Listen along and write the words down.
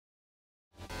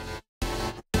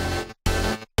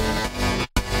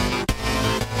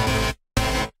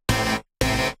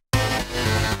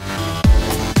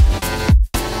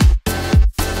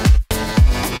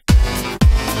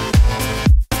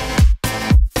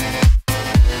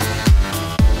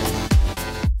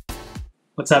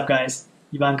What's up guys,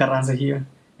 Ivan Carranza here,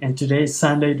 and today is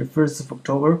Sunday the 1st of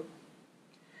October.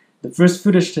 The first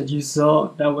footage that you saw,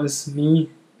 that was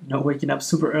me waking up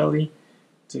super early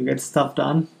to get stuff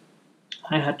done.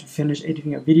 I had to finish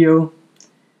editing a video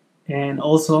and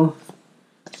also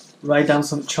write down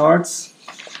some charts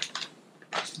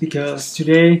because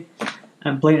today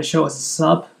I'm playing a show as a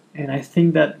sub, and I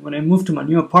think that when I moved to my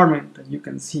new apartment that you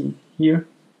can see here,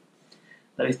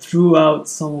 that I threw out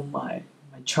some of my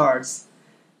charts,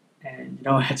 and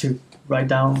I had to write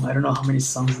down, I don't know how many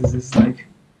songs this is, like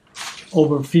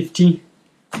over 50,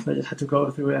 so I just had to go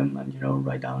through them and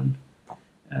write down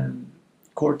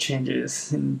chord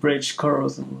changes and bridge,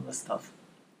 chorus and all that stuff.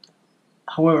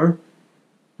 However,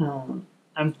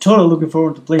 I'm totally looking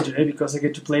forward to playing today because I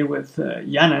get to play with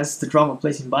Yanis, the drummer of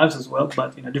Blazin Vibez as well,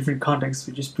 but in a different context,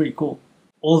 which is pretty cool.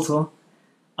 Also,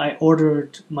 I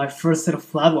ordered my first set of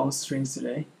flat wound strings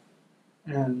today,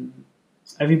 and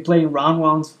I've been playing round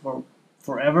wounds for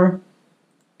forever,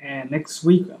 and next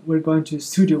week we're going to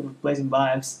studio with Blazin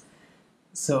Vibez,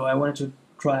 so I wanted to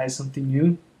try something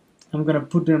new. I'm gonna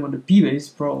put them on the P bass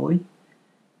probably,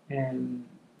 and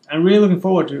I'm really looking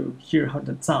forward to hear how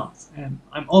that sounds. And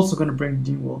I'm also gonna bring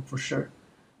Dingwall for sure,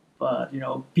 but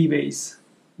P bass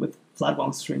with flat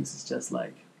wound strings is just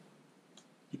like,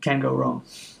 you can't go wrong.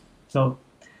 So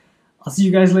I'll see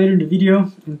you guys later in the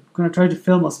video. I'm gonna try to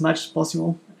film as much as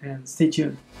possible, and stay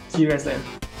tuned. See you guys later.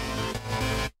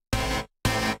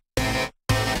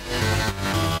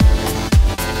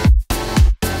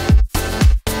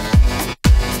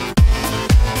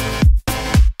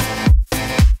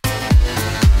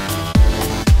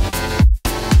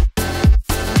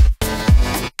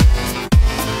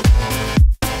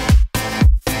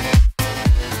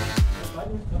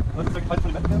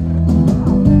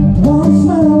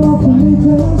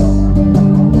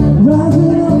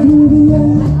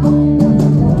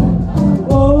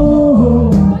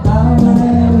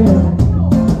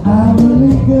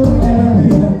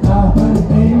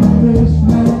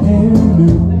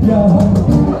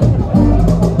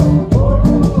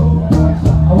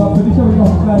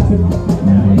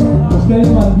 Stell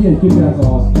dir mal ein Bier, ich gebe dir das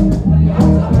raus.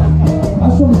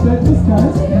 Hast du schon bestellt, Chris?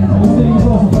 Deswegen ist es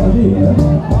auch so verlegt,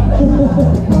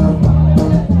 ne?